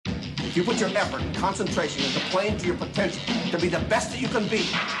If you put your effort and concentration into playing to your potential to be the best that you can be,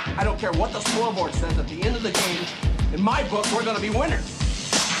 I don't care what the scoreboard says at the end of the game, in my book, we're going to be winners.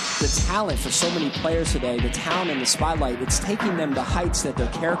 The talent for so many players today, the talent and the spotlight, it's taking them to heights that their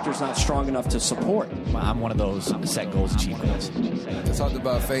character's not strong enough to support. I'm one of those set goals, achieve goals. I talked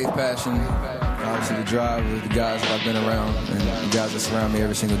about faith, passion, obviously the drive with the guys that I've been around and the guys that surround me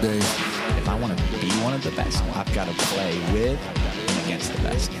every single day. If I want to be one of the best, I've got to play with and against the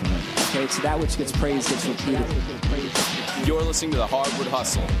best. Okay, so that which gets praised gets repeated. You're listening to the Hardwood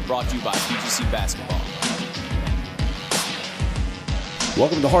Hustle, brought to you by PGC Basketball.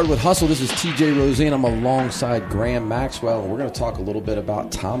 Welcome to Hardwood Hustle. This is TJ Roseanne. I'm alongside Graham Maxwell, and we're going to talk a little bit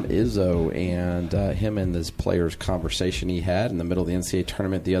about Tom Izzo and him and this player's conversation he had in the middle of the NCAA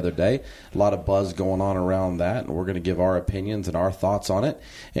tournament the other day. A lot of buzz going on around that, and we're going to give our opinions and our thoughts on it,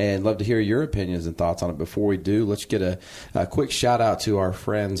 and love to hear your opinions and thoughts on it. Before we do, let's get a quick shout-out to our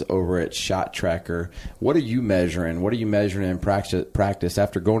friends over at Shot Tracker. What are you measuring? What are you measuring in practice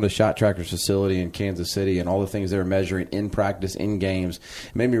after going to Shot Tracker's facility in Kansas City and all the things they were measuring in practice, in games?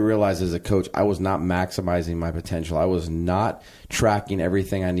 It made me realize as a coach I was not maximizing my potential. I was not tracking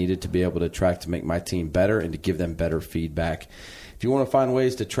everything I needed to be able to track to make my team better and to give them better feedback. If you want to find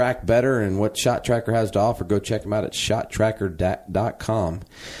ways to track better and what Shot Tracker has to offer, go check them out at shottracker.com.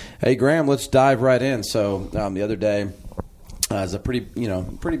 Hey, Graham, let's dive right in. So the other day, it's a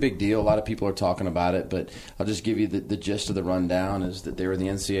pretty big deal. A lot of people are talking about it, but I'll just give you the gist of the rundown is that they were in the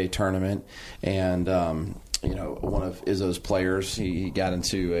NCAA tournament, and one of Izzo's players, he got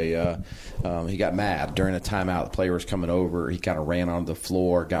into he got mad during a timeout. The player was coming over. He kind of ran onto the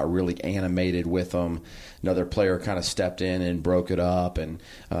floor, got really animated with him. Another player kind of stepped in and broke it up. And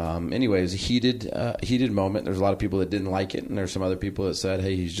anyways, a heated moment. There's a lot of people that didn't like it, and there's some other people that said,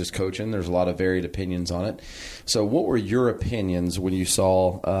 hey, he's just coaching. There's a lot of varied opinions on it. So what were your opinions when you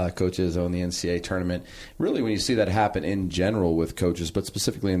saw Coach Izzo in the NCAA tournament? Really, when you see that happen in general with coaches, but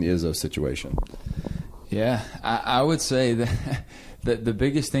specifically in the Izzo situation? Yeah, I would say that the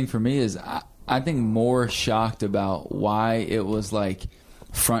biggest thing for me is I think more shocked about why it was like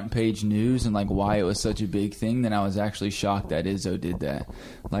front page news and like why it was such a big thing than I was actually shocked that Izzo did that.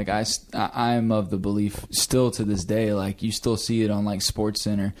 Like I am of the belief still to this day, like you still see it on like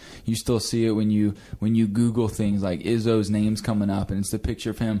SportsCenter. You still see it when you Google things like Izzo's name's coming up and it's the picture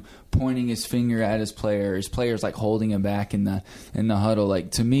of him pointing his finger at his players like holding him back in the huddle.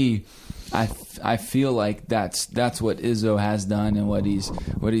 Like to me, I feel like that's what Izzo has done and what he's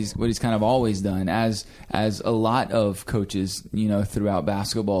kind of always done, as a lot of coaches throughout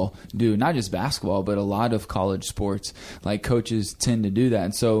basketball do, not just basketball but a lot of college sports. Like coaches tend to do that,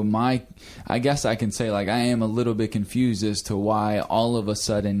 and so I guess I can say like I am a little bit confused as to why all of a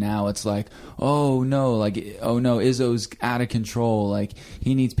sudden now it's like oh no, Izzo's out of control, like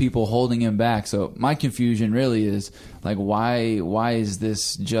he needs people holding him back. So my confusion really is like why is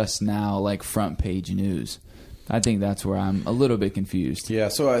this just now like front page news? I think that's where I'm a little bit confused. Yeah,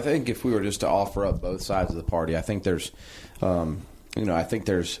 so I think if we were just to offer up both sides of the party, I think there's a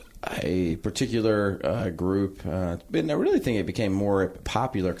particular group, and I really think it became more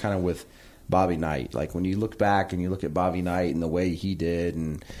popular kind of with Bobby Knight. Like when you look back and you look at Bobby Knight and the way he did,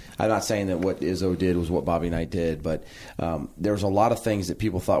 and I'm not saying that what Izzo did was what Bobby Knight did, but there was a lot of things that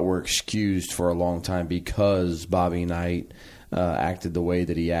people thought were excused for a long time because Bobby Knight acted the way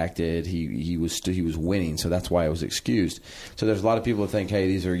that he acted. He was winning, so that's why it was excused. So there's a lot of people that think, hey,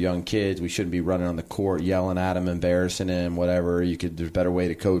 these are young kids. We shouldn't be running on the court, yelling at them, embarrassing them, whatever. There's a better way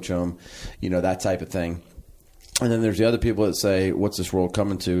to coach them, that type of thing. And then there's the other people that say, "What's this world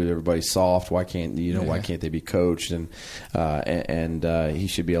coming to? Everybody's soft. Why can't Why can't they be coached?" And he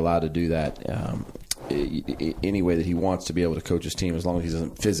should be allowed to do that any way that he wants to be able to coach his team, as long as he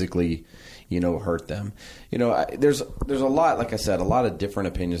doesn't physically, hurt them. There's a lot, like I said, a lot of different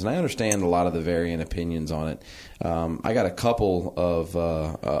opinions, and I understand a lot of the varying opinions on it. I got a couple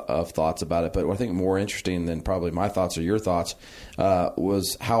of thoughts about it, but what I think more interesting than probably my thoughts or your thoughts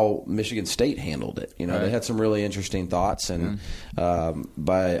was how Michigan State handled it. Right. They had some really interesting thoughts, and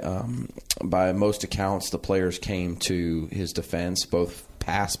by most accounts, the players came to his defense, both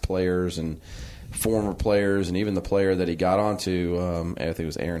past players and former players, and even the player that he got onto, I think it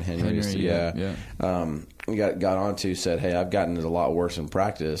was Aaron Henry. He got onto, said, hey, I've gotten it a lot worse in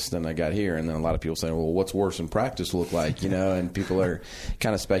practice than I got here. And then a lot of people saying, well, what's worse in practice look like? And people are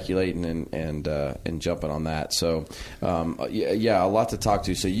kind of speculating and jumping on that. So, a lot to talk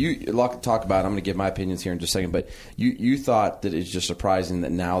to. So a lot to talk about. I'm going to give my opinions here in just a second. But you thought that it's just surprising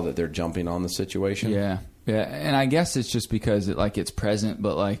that now that they're jumping on the situation? Yeah. Yeah, and I guess it's just because it's present,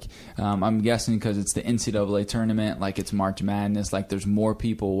 but I'm guessing because it's the NCAA tournament, it's March Madness, there's more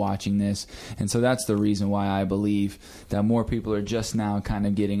people watching this, and so that's the reason why I believe that more people are just now kind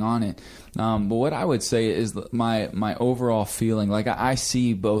of getting on it. But what I would say is my overall feeling, I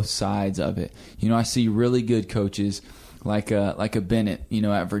see both sides of it. I see really good coaches. Like a Bennett,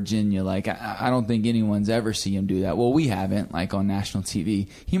 at Virginia. I don't think anyone's ever seen him do that. Well, we haven't, on national TV.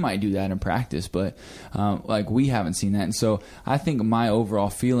 He might do that in practice, but we haven't seen that. And so I think my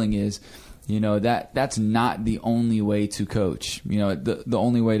overall feeling is, that's not the only way to coach. The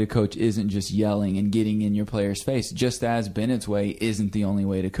only way to coach isn't just yelling and getting in your player's face, just as Bennett's way isn't the only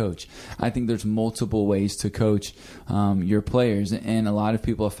way to coach. I think there's multiple ways to coach your players, and a lot of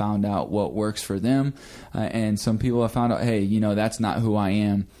people have found out what works for them, and some people have found out, hey, that's not who I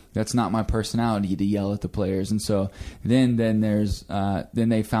am. That's not my personality to yell at the players. And so then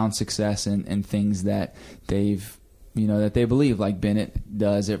they found success in things that they've that they believe, like Bennett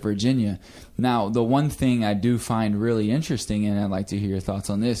does at Virginia. Now, the one thing I do find really interesting, and I'd like to hear your thoughts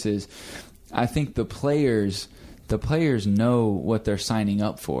on this, is I think the players know what they're signing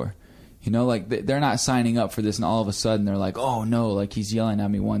up for. They're not signing up for this, and all of a sudden they're like, oh no, he's yelling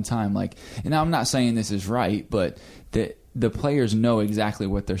at me one time. And now I'm not saying this is right, but the players know exactly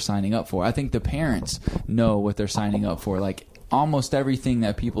what they're signing up for. I think the parents know what they're signing up for. Almost everything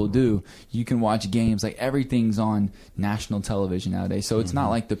that people do, you can watch games. Everything's on national television nowadays. So it's not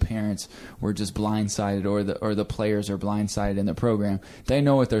like the parents were just blindsided or the players are blindsided in the program. They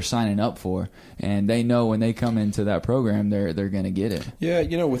know what they're signing up for, and they know when they come into that program, they're going to get it. Yeah,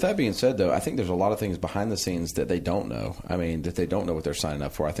 with that being said, though, I think there's a lot of things behind the scenes that they don't know. that they don't know what they're signing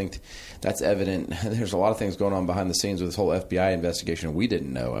up for. I think that's evident. There's a lot of things going on behind the scenes with this whole FBI investigation we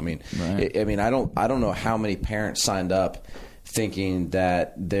didn't know. Right. I don't know how many parents signed up thinking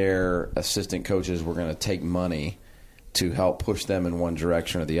that their assistant coaches were going to take money to help push them in one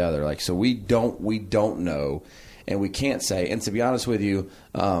direction or the other. So we don't know, and we can't say. And to be honest with you,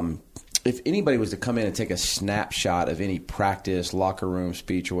 if anybody was to come in and take a snapshot of any practice, locker room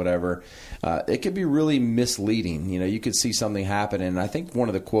speech or whatever, it could be really misleading. You could see something happen. And I think one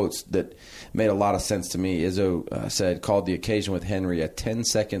of the quotes that made a lot of sense to me, Izzo called the occasion with Henry a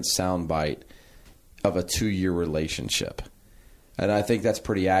 10-second soundbite of a 2-year relationship. And I think that's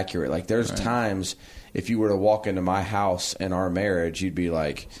pretty accurate. There's times if you were to walk into my house and our marriage, you'd be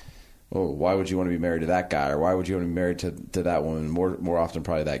like, oh, why would you want to be married to that guy? Or why would you want to be married to that woman? More often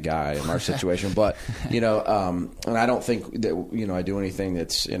probably that guy in our situation. But, and I don't think that, I do anything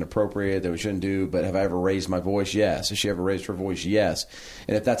that's inappropriate that we shouldn't do. But have I ever raised my voice? Yes. Has she ever raised her voice? Yes.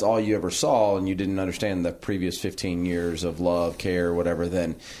 And if that's all you ever saw and you didn't understand the previous 15 years of love, care, whatever,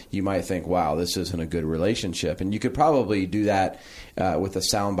 then you might think, wow, this isn't a good relationship. And you could probably do that with a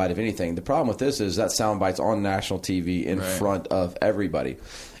soundbite of anything. The problem with this is that soundbite's on national TV in front of everybody.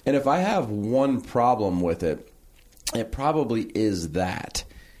 And if I have one problem with it, it probably is that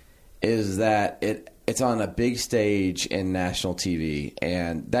it's on a big stage in national TV,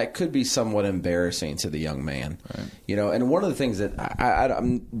 and that could be somewhat embarrassing to the young man. Right. And one of the things that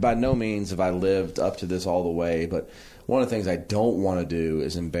I'm by no means have I lived up to this all the way, but one of the things I don't want to do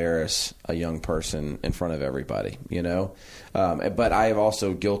is embarrass a young person in front of everybody, But I have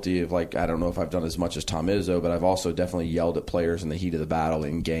also guilty of, I don't know if I've done as much as Tom Izzo, but I've also definitely yelled at players in the heat of the battle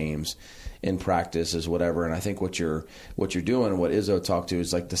in games, in practice, is whatever. And I think what you're doing, what Izzo talked to,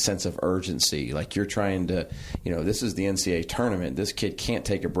 is the sense of urgency. You're trying to, this is the NCAA tournament. This kid can't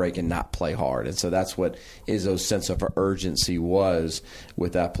take a break and not play hard. And so that's what Izzo's sense of urgency was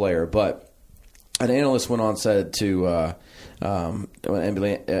with that player. But an analyst went on and said to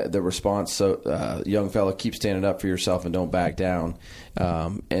the response, young fella, keep standing up for yourself and don't back down,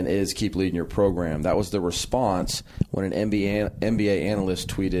 and keep leading your program. That was the response when an NBA analyst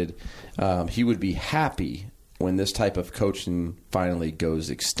tweeted he would be happy when this type of coaching finally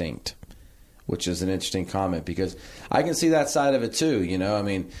goes extinct, which is an interesting comment because I can see that side of it too.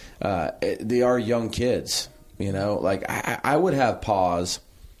 They are young kids. I would have pause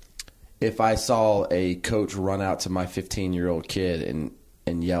if I saw a coach run out to my 15-year-old kid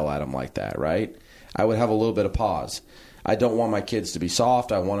and yell at him like that, right? I would have a little bit of pause. I don't want my kids to be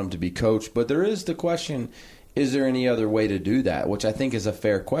soft. I want them to be coached. But there is the question, is there any other way to do that? Which I think is a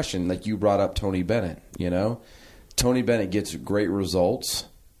fair question. Like you brought up Tony Bennett, Tony Bennett gets great results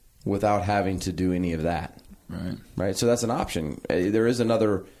without having to do any of that. Right? So that's an option. There is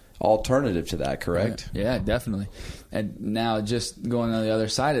another alternative to that, correct? Yeah, definitely. And now just going on the other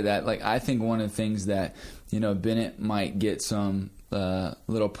side of that, I think one of the things that, Bennett might get some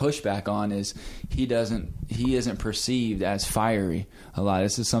little pushback on is he isn't perceived as fiery a lot.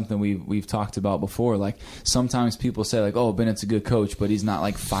 This is something we've talked about before. Like sometimes people say like, oh, Bennett's a good coach, but he's not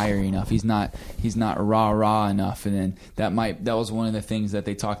like fiery enough. He's not rah enough. And then that was one of the things that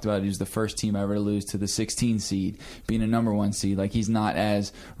they talked about. He was the first team ever to lose to the 16 seed, being a number 1 seed. Like he's not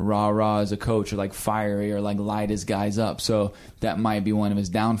as rah as a coach or like fiery or like light his guys up. So that might be one of his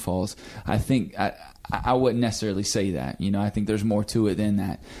downfalls. I think I wouldn't necessarily say that. I think there's more to it than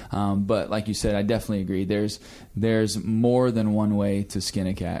that. But like you said, I definitely agree. There's more than one way to skin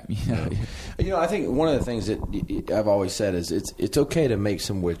a cat. I think one of the things that I've always said is it's okay to make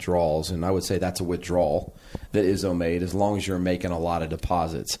some withdrawals, and I would say that's a withdrawal that Izzo made as long as you're making a lot of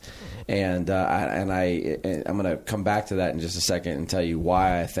deposits. And I'm going to come back to that in just a second and tell you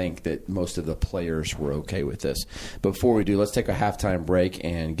why I think that most of the players were okay with this. But before we do, let's take a halftime break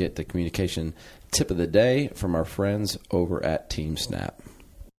and get the communication tip of the day from our friends over at TeamSnap.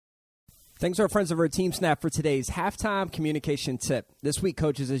 Thanks to our friends over at TeamSnap for today's halftime communication tip. This week,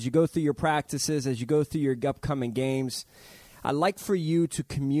 coaches, as you go through your practices, as you go through your upcoming games, I'd like for you to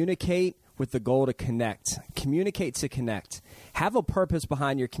communicate with the goal to connect. Communicate to connect. Have a purpose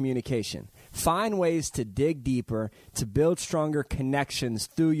behind your communication. Find ways to dig deeper, to build stronger connections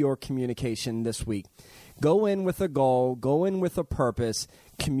through your communication this week. Go in with a goal. Go in with a purpose.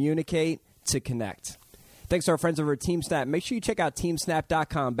 Communicate to connect. Thanks to our friends over at TeamSnap. Make sure you check out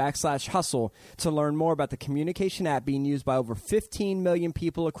teamsnap.com/hustle to learn more about the communication app being used by over 15 million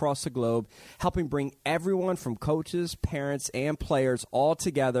people across the globe, helping bring everyone from coaches, parents, and players all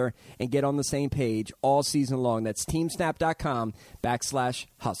together and get on the same page all season long. That's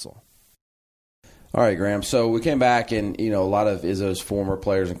teamsnap.com/hustle. All right, Graham. So we came back, and a lot of Izzo's former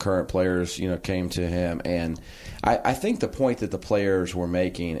players and current players, came to him, and I think the point that the players were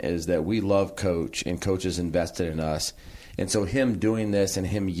making is that we love Coach, and Coach is invested in us, and so him doing this and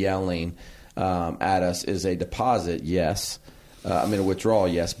him yelling at us is a deposit, yes. A withdrawal,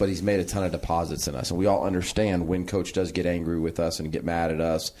 yes, but he's made a ton of deposits in us, and we all understand when Coach does get angry with us and get mad at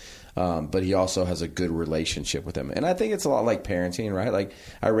us. But he also has a good relationship with them. And I think it's a lot like parenting, right? Like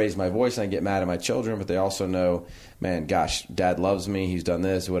I raise my voice and I get mad at my children, but they also know, man, gosh, Dad loves me. He's done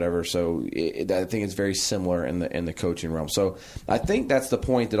this, whatever. So I think it's very similar in the coaching realm. So I think that's the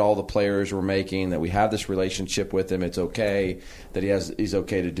point that all the players were making, that we have this relationship with him. It's okay that he's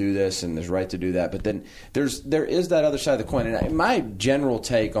okay to do this and there's right to do that. But then there is that other side of the coin. And my general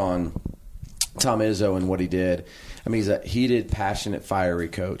take on Tom Izzo and what he did, he's a heated, passionate, fiery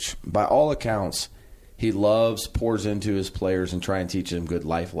coach. By all accounts, he pours into his players and try and teach them good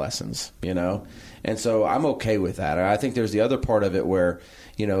life lessons, And so I'm okay with that. I think there's the other part of it where,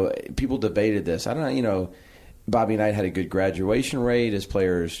 people debated this. I don't know, Bobby Knight had a good graduation rate. His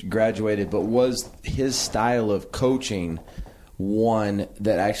players graduated, but was his style of coaching one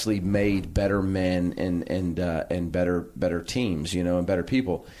that actually made better men and better teams, and better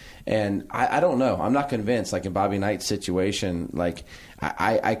people? And I don't know. I'm not convinced. Like in Bobby Knight's situation, like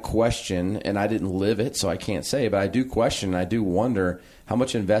I question, and I didn't live it, so I can't say, but I do question, and I do wonder how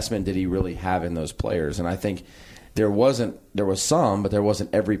much investment did he really have in those players. And I think there was some, but there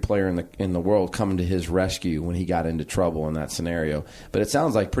wasn't every player in the world coming to his rescue when he got into trouble in that scenario. But it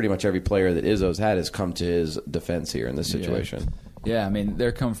sounds like pretty much every player that Izzo's had has come to his defense here in this situation. Yeah,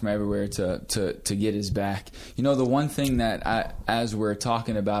 they're coming from everywhere to get his back. The one thing that as we're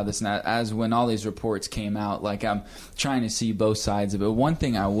talking about this, and as when all these reports came out, like I'm trying to see both sides of it. One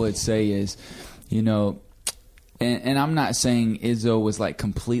thing I would say is, and I'm not saying Izzo was like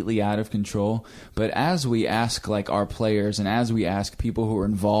completely out of control, but as we ask like our players and as we ask people who are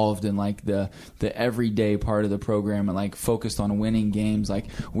involved in like the everyday part of the program and like focused on winning games, like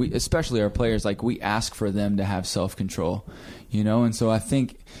we, especially our players, like we ask for them to have self-control, and so I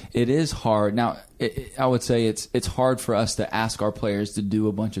think it is hard. Now, I would say it's hard for us to ask our players to do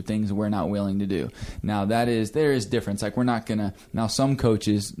a bunch of things we're not willing to do. Now, there is difference. Like we're not gonna. Now, some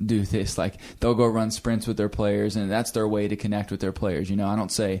coaches do this. Like they'll go run sprints with their players, and that's their way to connect with their players. I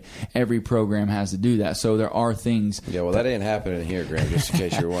don't say every program has to do that. So there are things. Yeah, well, that ain't happening here, Graham. Just in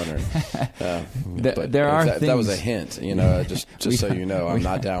case you're wondering. There are things. That was a hint. Just so you know, I'm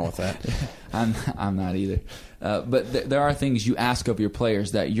not down with that. I'm not either. But there are things you ask of your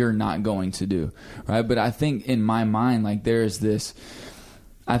players that you're not going to do, right? But I think in my mind, like there is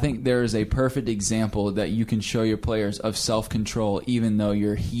a perfect example that you can show your players of self-control, even though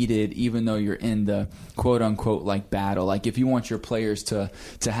you're heated, even though you're in the quote-unquote like battle. Like if you want your players to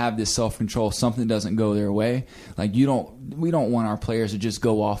have this self-control, something doesn't go their way, like you don't want our players to just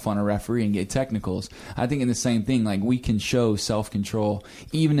go off on a referee and get technicals. I think in the same thing, like we can show self-control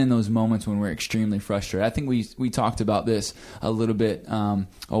even in those moments when we're extremely frustrated. I think we talked about this a little bit a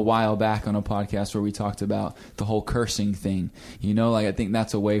while back on a podcast where we talked about the whole cursing thing. Like I think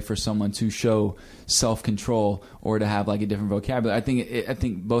that's a way for someone to show self-control or to have like a different vocabulary. I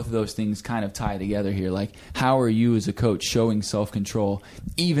think both of those things kind of tie together here. Like, how are you as a coach showing self-control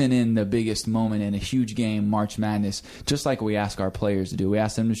even in the biggest moment in a huge game, March Madness, just like we ask our players to do? We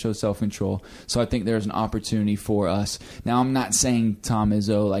ask them to show self-control. So I think there's an opportunity for us. Now, I'm not saying Tom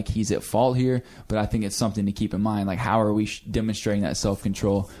Izzo, like, he's at fault here, but I think it's something to keep in mind. Like, how are we demonstrating that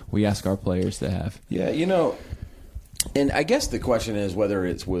self-control we ask our players to have? Yeah, and I guess the question is whether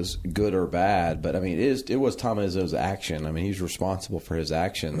it was good or bad, but I mean, it was Tom Izzo's action. I mean, he's responsible for his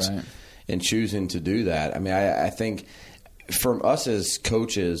actions in choosing to do that. I mean, I think from us as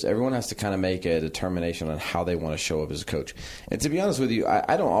coaches, everyone has to kind of make a determination on how they want to show up as a coach. And to be honest with you,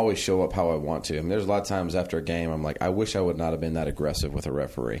 I don't always show up how I want to. I mean, there's a lot of times after a game, I'm like, I wish I would not have been that aggressive with a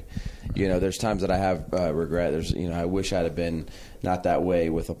referee. There's times that I have regret. I wish I'd have been not that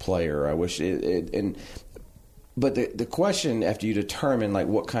way with a player. I wish But the question, after you determine like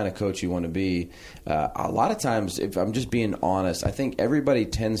what kind of coach you want to be, a lot of times, if I'm just being honest, I think everybody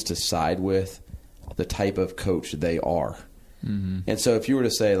tends to side with the type of coach they are. Mm-hmm. And so if you were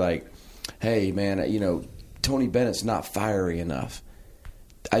to say like, hey, man, Tony Bennett's not fiery enough,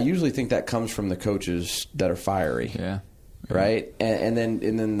 I usually think that comes from the coaches that are fiery. Yeah. Right? And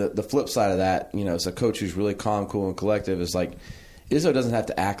then the flip side of that, it's a coach who's really calm, cool, and collective. Is like, Izzo doesn't have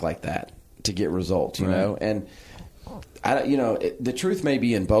to act like that to get results, you know? And the truth may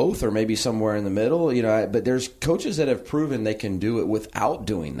be in both or maybe somewhere in the middle, but there's coaches that have proven they can do it without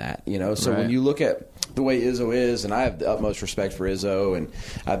doing that, So when you look at the way Izzo is, and I have the utmost respect for Izzo, and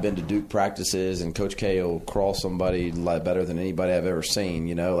I've been to Duke practices, and Coach K will crawl somebody better than anybody I've ever seen,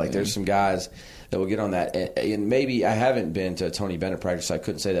 There's some guys that will get on that. And maybe I haven't been to a Tony Bennett practice, so I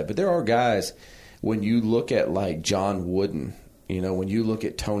couldn't say that. But there are guys, when you look at like John Wooden, when you look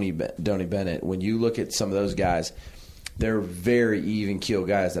at Tony Bennett, when you look at some of those guys, they're very even-keeled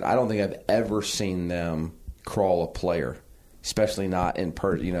guys that I don't think I've ever seen them crawl a player, especially not on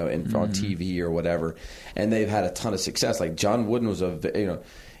TV or whatever. And they've had a ton of success. Like John Wooden was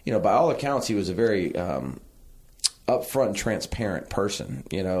by all accounts, he was a very upfront and transparent person.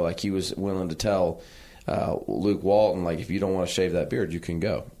 Like he was willing to tell Luke Walton, like, if you don't want to shave that beard, you can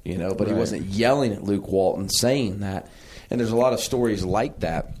go. But he wasn't yelling at Luke Walton saying that. And there's a lot of stories like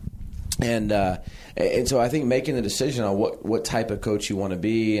that. And so I think making the decision on what type of coach you want to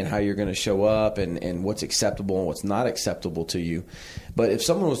be and how you're going to show up and what's acceptable and what's not acceptable to you. But if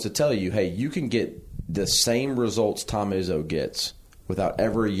someone was to tell you, hey, you can get the same results Tom Izzo gets without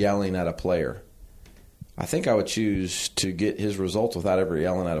ever yelling at a player, I think I would choose to get his results without ever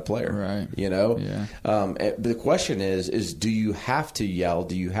yelling at a player. Right. Yeah. But the question is do you have to yell?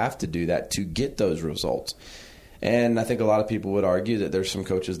 Do you have to do that to get those results? And I think a lot of people would argue that there's some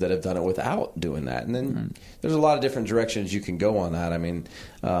coaches that have done it without doing that. And then there's a lot of different directions you can go on that. I mean,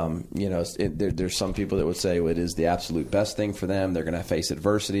 there's some people that would say it is the absolute best thing for them. They're going to face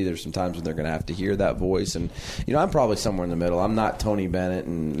adversity. There's some times when they're going to have to hear that voice. And, I'm probably somewhere in the middle. I'm not Tony Bennett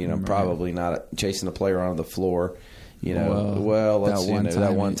and, I'm probably not chasing a player onto the floor. Let's see.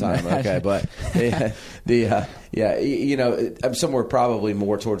 That one time, okay. But I'm somewhere probably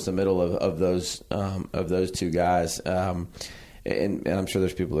more towards the middle of those two guys, and I'm sure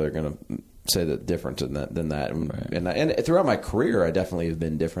there's people that are going to say that different than that. And throughout my career, I definitely have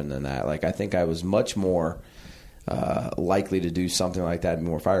been different than that. Like I think I was much more likely to do something like that,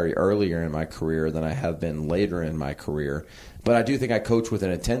 more fiery earlier in my career than I have been later in my career. But I do think I coach with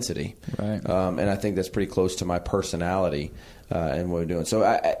an intensity, and I think that's pretty close to my personality and what we're doing. So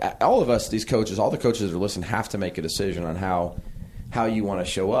all of us, these coaches, all the coaches that are listening, have to make a decision on how you want to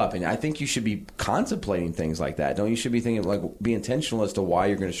show up. And I think you should be contemplating things like that. Don't you should be thinking, like, be intentional as to why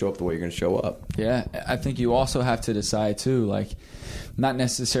you're going to show up the way you're going to show up. Yeah, I think you also have to decide, too, like, not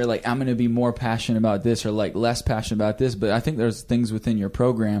necessarily like I'm going to be more passionate about this or like less passionate about this, but I think there's things within your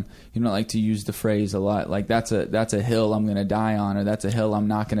program. You don't like to use the phrase a lot, like that's a hill I'm going to die on, or that's a hill I'm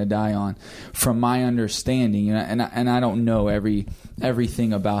not going to die on. From my understanding, and I don't know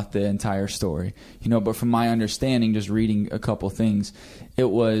everything about the entire story, but from my understanding, just reading a couple things, it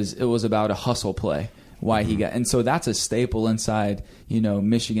was about a hustle play. Why he got, and so that's a staple inside,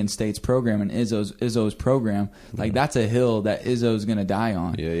 Michigan State's program and Izzo's program. Like that's a hill that Izzo's going to die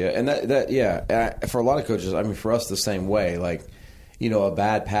on. Yeah, and that for a lot of coaches, I mean, for us the same way. Like, a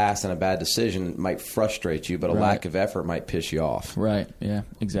bad pass and a bad decision might frustrate you, but a lack of effort might piss you off. Right. Yeah,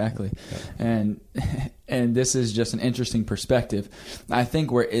 exactly. Yeah. And this is just an interesting perspective. I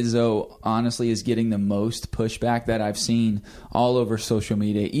think where Izzo honestly is getting the most pushback that I've seen all over social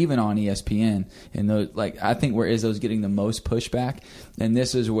media, even on ESPN, and I think where Izzo's getting the most pushback, and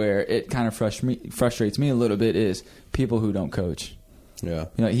this is where it kind of frustrates me a little bit, is people who don't coach. Yeah,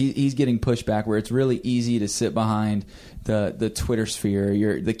 he's getting pushback where it's really easy to sit behind the Twitter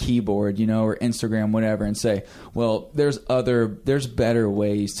sphere, the keyboard, or Instagram, whatever, and say, well, there's better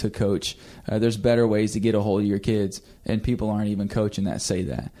ways to coach. There's better ways to get a hold of your kids, and people aren't even coaching that say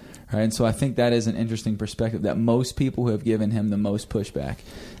that. Right? And so I think that is an interesting perspective, that most people who have given him the most pushback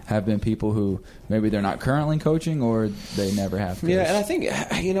have been people who maybe they're not currently coaching or they never have coached. Yeah, and I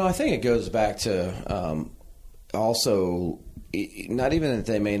think it goes back to also, not even that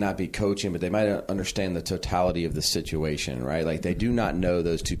they may not be coaching, but they might understand the totality of the situation, right? Like they do not know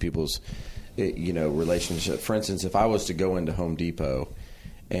those two people's, relationship. For instance, if I was to go into Home Depot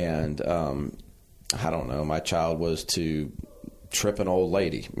and, I don't know, my child was to trip an old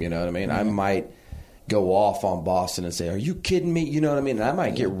lady, you know what I mean? Mm-hmm. I might go off on Boston and say, are you kidding me? You know what I mean? And I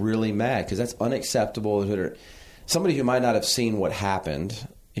might get really mad because that's unacceptable. Somebody who might not have seen what happened,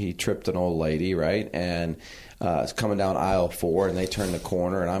 he tripped an old lady, right? And it's coming down aisle 4, and they turn the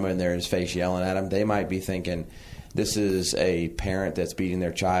corner, and I'm in there in his face yelling at him. They might be thinking, this is a parent that's beating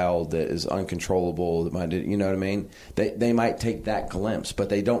their child that is uncontrollable. You know what I mean? They might take that glimpse, but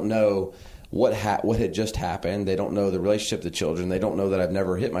they don't know what had just happened. They don't know the relationship of the children. They don't know that I've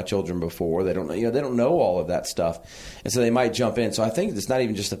never hit my children before. They don't know, they don't know all of that stuff. And so they might jump in. So I think it's not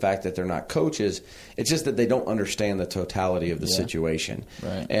even just the fact that they're not coaches. It's just that they don't understand the totality of the situation.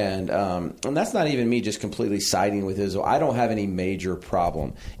 Right. And that's not even me just completely siding with Izzo. I don't have any major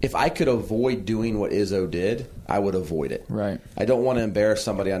problem. If I could avoid doing what Izzo did, I would avoid it. Right. I don't want to embarrass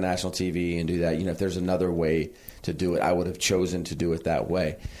somebody on national TV and do that. If there's another way to do it, I would have chosen to do it that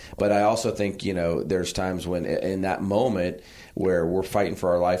way. But I also think, there's times when in that moment where we're fighting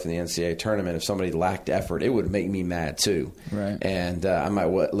for our life in the NCAA tournament, if somebody lacked effort, it would make me mad too. Right. And I might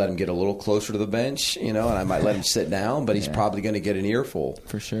let him get a little closer to the bench, and I might let him sit down, but he's probably going to get an earful.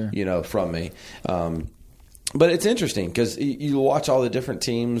 For sure. From me. But it's interesting because you watch all the different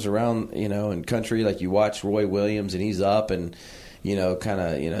teams around, in country. Like you watch Roy Williams and he's up and,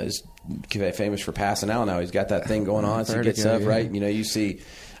 is famous for passing out now. He's got that thing going on, so he gets up, right? You see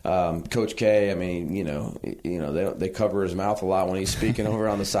Coach K. I mean, they cover his mouth a lot when he's speaking over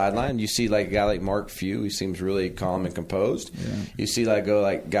on the sideline. You see like a guy like Mark Few, who seems really calm and composed. Yeah. You see a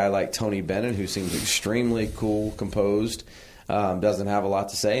guy like Tony Bennett, who seems extremely cool, composed. Doesn't have a lot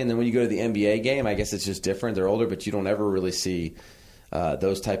to say. And then when you go to the NBA game, I guess it's just different. They're older, but you don't ever really see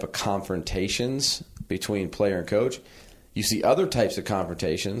those type of confrontations between player and coach. You see other types of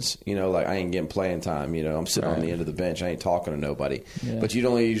confrontations, like I ain't getting playing time, I'm sitting on the end of the bench, I ain't talking to nobody. Yeah. But you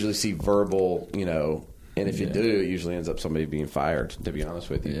don't usually see verbal, and if you do, it usually ends up somebody being fired, to be honest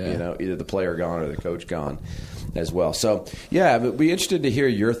with you. Yeah. Either the player gone or the coach gone as well. So, yeah, but be interested to hear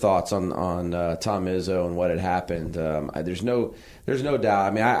your thoughts on Tom Izzo and what had happened. There's no doubt.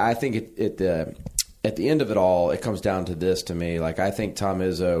 I mean, I think at the end of it all, it comes down to this to me. Like, I think Tom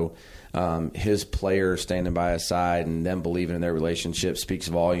Izzo, his players standing by his side and them believing in their relationship speaks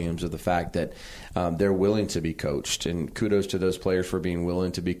volumes of the fact that they're willing to be coached. And kudos to those players for being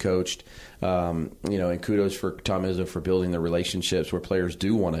willing to be coached. And kudos for Tom Izzo for building the relationships where players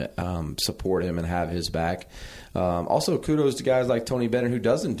do want to support him and have his back. Also, kudos to guys like Tony Bennett who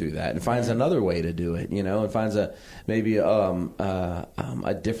doesn't do that and finds another way to do it, and finds maybe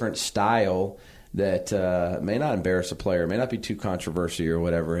a different style that may not embarrass a player, may not be too controversial or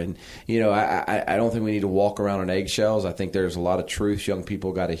whatever. And, I don't think we need to walk around on eggshells. I think there's a lot of truths young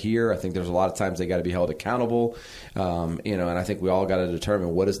people got to hear. I think there's a lot of times they got to be held accountable. And I think we all got to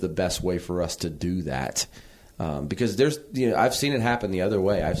determine what is the best way for us to do that. Because I've seen it happen the other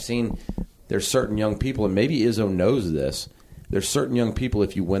way. There's certain young people, and maybe Izzo knows this, there's certain young people,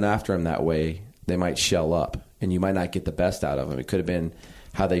 if you went after them that way, they might shell up, and you might not get the best out of them. It could have been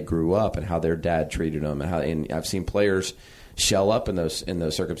how they grew up and how their dad treated them, and I've seen players shell up in those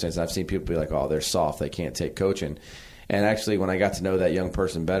circumstances. I've seen people be like, "Oh, they're soft; they can't take coaching." And actually, when I got to know that young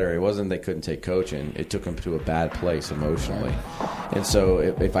person better, it wasn't they couldn't take coaching; it took them to a bad place emotionally. And so,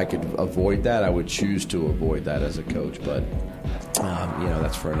 if I could avoid that, I would choose to avoid that as a coach. But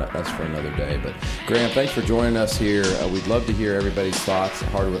that's for another day. But Graham, thanks for joining us here. We'd love to hear everybody's thoughts at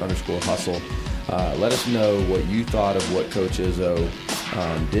Hardwood_Hustle. Let us know what you thought of what Coach Izzo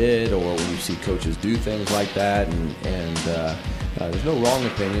did, or when you see coaches do things like that. And there's no wrong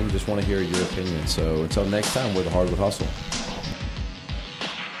opinion. Just want to hear your opinion. So until next time, we're the Hardwood Hustle.